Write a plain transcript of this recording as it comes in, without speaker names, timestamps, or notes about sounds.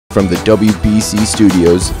From the WBC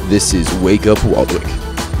studios, this is Wake Up Waldwick.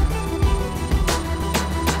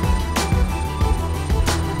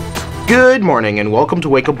 Good morning and welcome to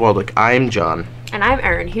Wake Up Waldwick. I'm John. And I'm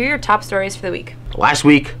Erin. Here are your top stories for the week. Last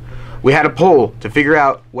week, we had a poll to figure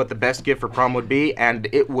out what the best gift for prom would be, and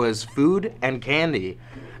it was food and candy.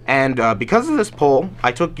 And because of this poll,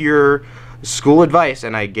 I took your school advice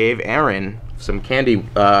and I gave Erin some candy.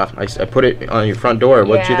 I put it on your front door.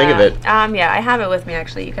 What did you think of it? Yeah, I have it with me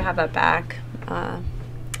actually. You can have that back.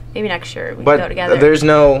 Maybe next year we can go together. There's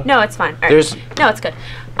no. No, it's fine. All right. No, it's good.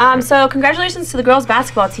 So congratulations to the girls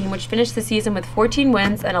basketball team, which finished the season with 14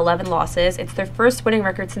 wins and 11 losses. It's their first winning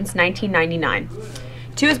record since 1999.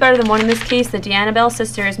 2 is better than 1 in this case. The D'Annabelle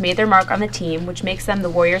sisters made their mark on the team, which makes them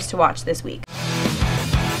the Warriors to watch this week.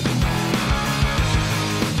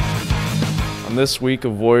 On this week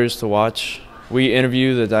of Warriors to watch, we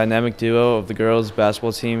interview the dynamic duo of the girls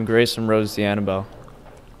basketball team, Grace and Rose D'Annabelle.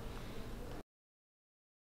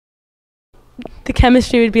 The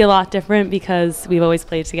chemistry would be a lot different because we've always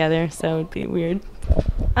played together, so it would be weird.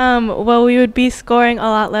 Well, we would be scoring a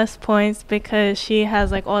lot less points because she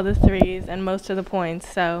has like all the threes and most of the points,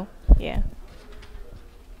 so yeah.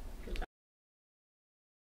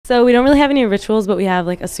 So we don't really have any rituals, but we have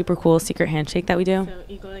like a super cool secret handshake that we do. So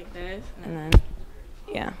you go like this. And then,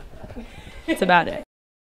 yeah, that's about it.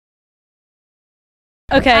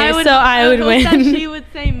 Okay, I would win. She would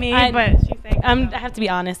say me, but she's saying I have to be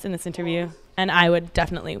honest in this interview, and I would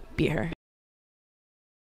definitely beat her.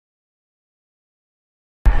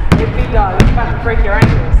 Hey, big dog, you're about to break your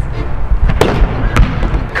ankles.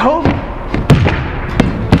 Kobe!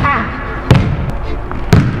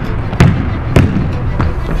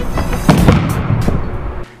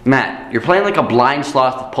 Matt, you're playing like a blind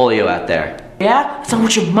sloth with polio out there. Yeah? That's not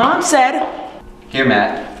what your mom said. Here,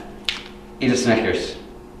 Matt. Eat a Snickers.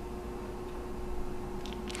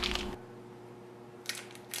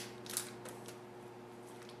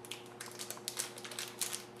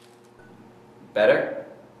 Better?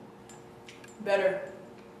 Better.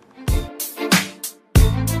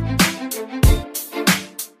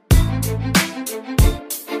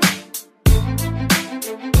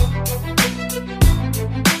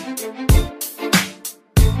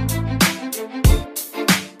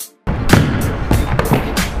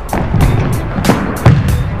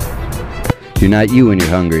 You're not you when you're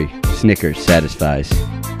hungry. Snickers satisfies.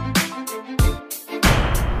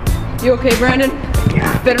 You okay, Brandon?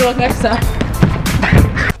 Better luck next time.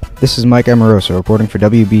 This is Mike Amoroso reporting for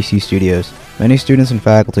WBC Studios. Many students and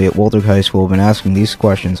faculty at Waldwick High School have been asking these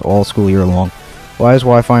questions all school year long. Why is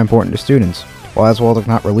Wi-Fi important to students? Why has Waldwick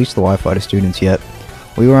not released the Wi-Fi to students yet?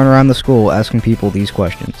 We run around the school asking people these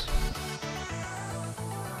questions.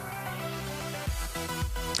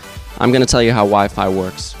 I'm going to tell you how Wi-Fi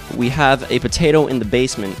works. We have a potato in the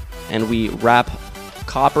basement and we wrap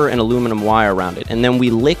copper and aluminum wire around it, and then we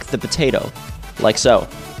lick the potato, like so,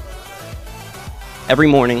 every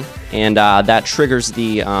morning, and that triggers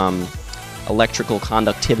the electrical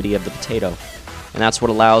conductivity of the potato, and that's what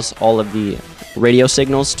allows all of the radio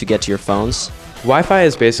signals to get to your phones. Wi-Fi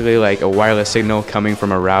is basically like a wireless signal coming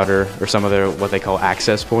from a router or some other what they call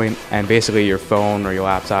access point, and basically your phone or your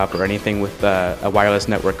laptop or anything with a wireless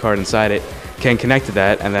network card inside it can connect to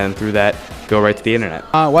that, and then through that go right to the internet.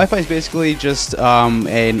 Wi-Fi is basically just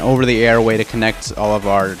an over-the-air way to connect all of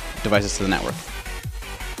our devices to the network.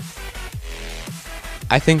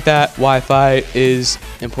 I think that Wi-Fi is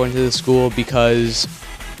important to the school because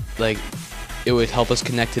it would help us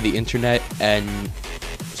connect to the internet and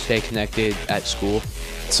stay connected at school.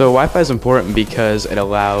 So Wi-Fi is important because it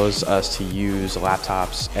allows us to use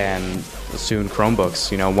laptops and soon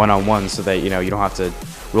Chromebooks, one-on-one, so that you don't have to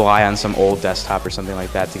rely on some old desktop or something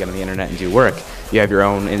like that to get on the internet and do work. You have your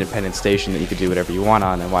own independent station that you can do whatever you want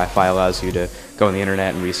on, and Wi-Fi allows you to go on the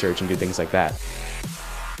internet and research and do things like that.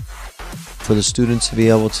 For the students to be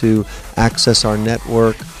able to access our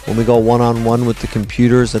network when we go one-on-one with the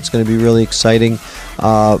computers, that's going to be really exciting.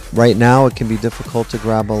 Right now it can be difficult to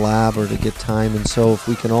grab a lab or to get time, and so if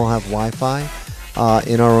we can all have Wi-Fi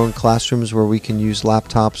in our own classrooms where we can use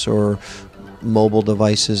laptops or mobile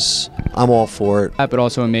devices, I'm all for it. But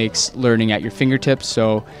also it makes learning at your fingertips,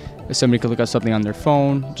 so if somebody could look up something on their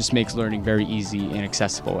phone, just makes learning very easy and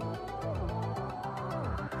accessible.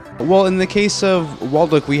 Well, in the case of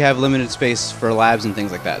Waldwick, we have limited space for labs and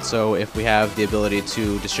things like that. So if we have the ability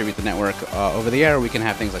to distribute the network over the air, we can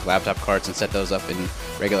have things like laptop carts and set those up in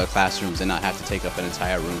regular classrooms and not have to take up an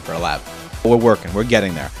entire room for a lab. We're working. We're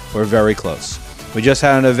getting there. We're very close. We just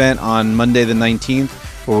had an event on Monday the 19th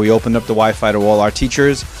where we opened up the Wi-Fi to all our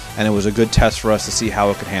teachers, and it was a good test for us to see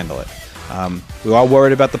how it could handle it. We are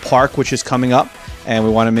worried about the park, which is coming up, and we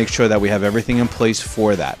want to make sure that we have everything in place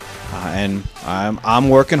for that. And I'm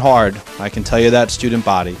working hard, I can tell you that, student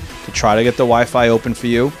body, to try to get the Wi-Fi open for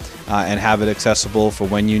you and have it accessible for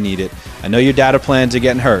when you need it. I know your data plans are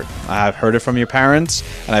getting hurt. I've heard it from your parents,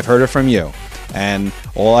 and I've heard it from you. And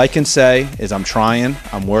all I can say is I'm trying,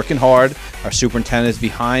 I'm working hard. Our superintendent is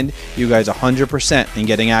behind you guys 100% in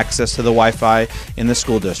getting access to the Wi-Fi in the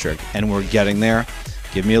school district, and we're getting there.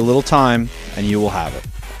 Give me a little time, and you will have it.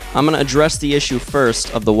 I'm going to address the issue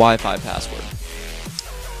first of the Wi-Fi password.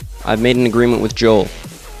 I've made an agreement with Joel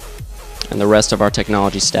and the rest of our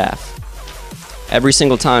technology staff. Every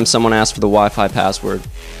single time someone asks for the Wi-Fi password,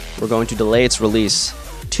 we're going to delay its release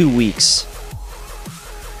 2 weeks.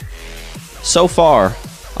 So far,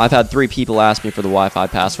 I've had 3 people ask me for the Wi-Fi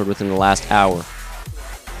password within the last hour.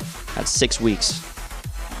 That's 6 weeks.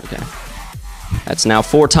 Okay. That's now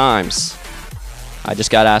 4 times. I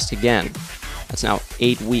just got asked again. That's now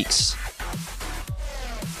 8 weeks.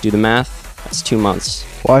 Do the math, that's 2 months.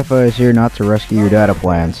 Wi-Fi is here not to rescue your data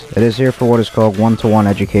plans. It is here for what is called one-to-one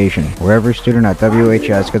education, where every student at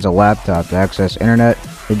WHS gets a laptop to access internet,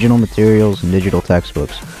 digital materials, and digital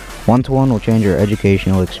textbooks. One-to-one will change your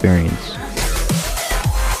educational experience.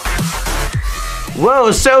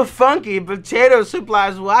 Whoa, so funky. Potato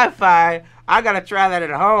supplies Wi-Fi. I gotta try that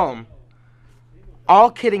at home.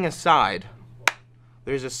 All kidding aside,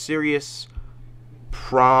 there's a serious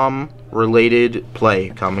prom-related play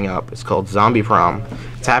coming up. It's called Zombie Prom.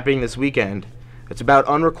 It's happening this weekend. It's about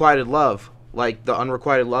unrequited love, like the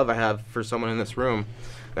unrequited love I have for someone in this room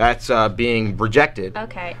that's being rejected.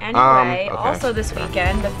 Okay, anyway, also this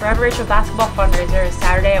weekend, the Forever Rachel basketball fundraiser is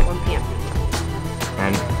Saturday at 1 p.m.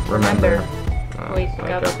 And remember, wake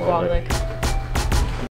up, Wallach.